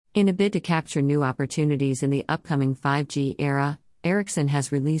In a bid to capture new opportunities in the upcoming 5G era, Ericsson has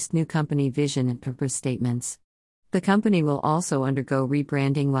released new company vision and purpose statements. The company will also undergo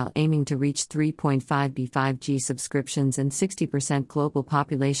rebranding while aiming to reach 3.5B 5G subscriptions and 60% global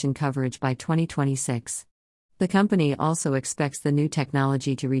population coverage by 2026. The company also expects the new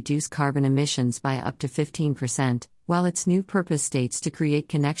technology to reduce carbon emissions by up to 15%, while its new purpose states to create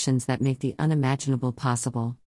connections that make the unimaginable possible.